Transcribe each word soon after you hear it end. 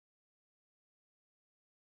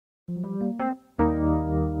When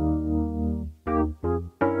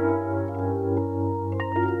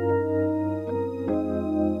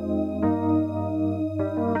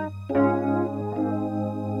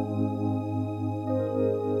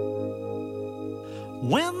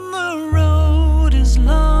the road is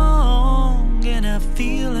long and I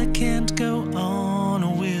feel I can't go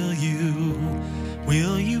on, will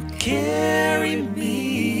you carry me?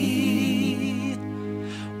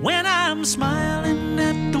 When I'm smiling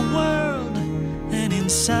at the world and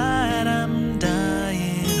inside I'm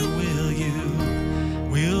dying,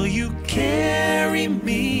 will you carry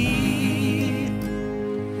me?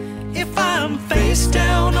 If I'm face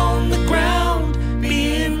down on the ground,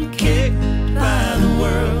 being kicked by the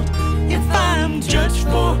world, if I'm judged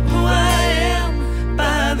for who I am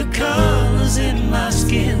by the colors in my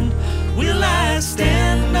skin, will I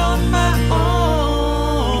stand on my own?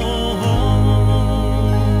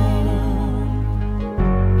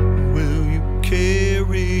 Will you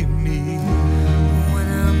carry me? When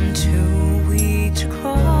I'm too weak to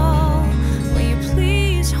crawl, will you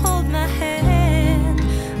please hold my hand?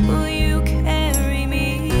 Will you carry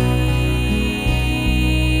me?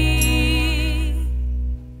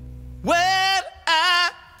 When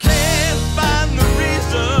I can't find the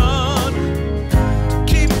reason to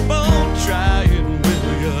keep on trying,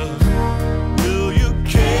 will you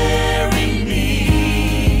carry me?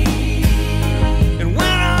 And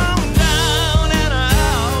when I'm down and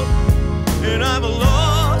out and I've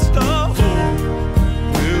lost all hope,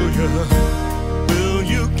 will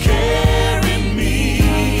you carry me?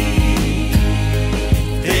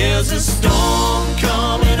 There's a storm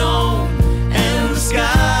coming on and the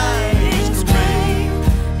sky is gray.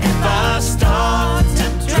 If I start to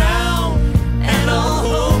drown and all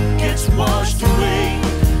hope gets washed away,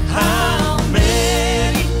 how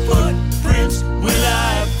many footprints will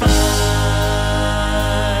I find?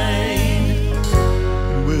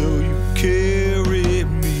 Will you carry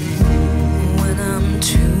me? When I'm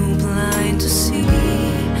too blind to see,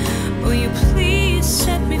 will you please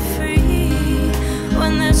set me free?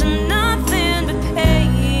 When there's nothing but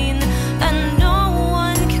pain and no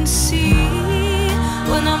one can see,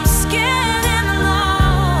 when I'm scared and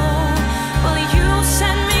alone, will you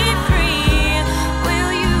set me free?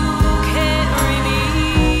 Will you carry me?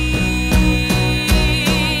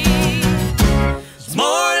 It's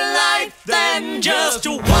more life than just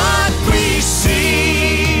what we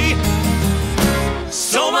see.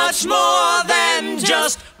 So much more than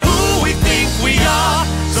just who we think we are.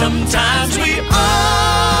 Sometimes we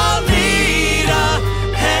all need a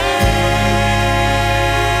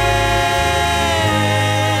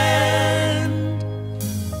hand.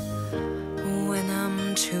 When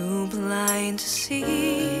I'm too blind to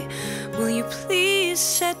see, will you please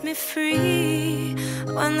set me free?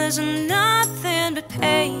 When there's nothing but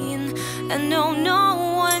pain and no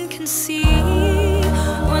one can see,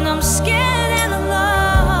 when I'm scared and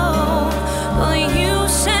alone, will you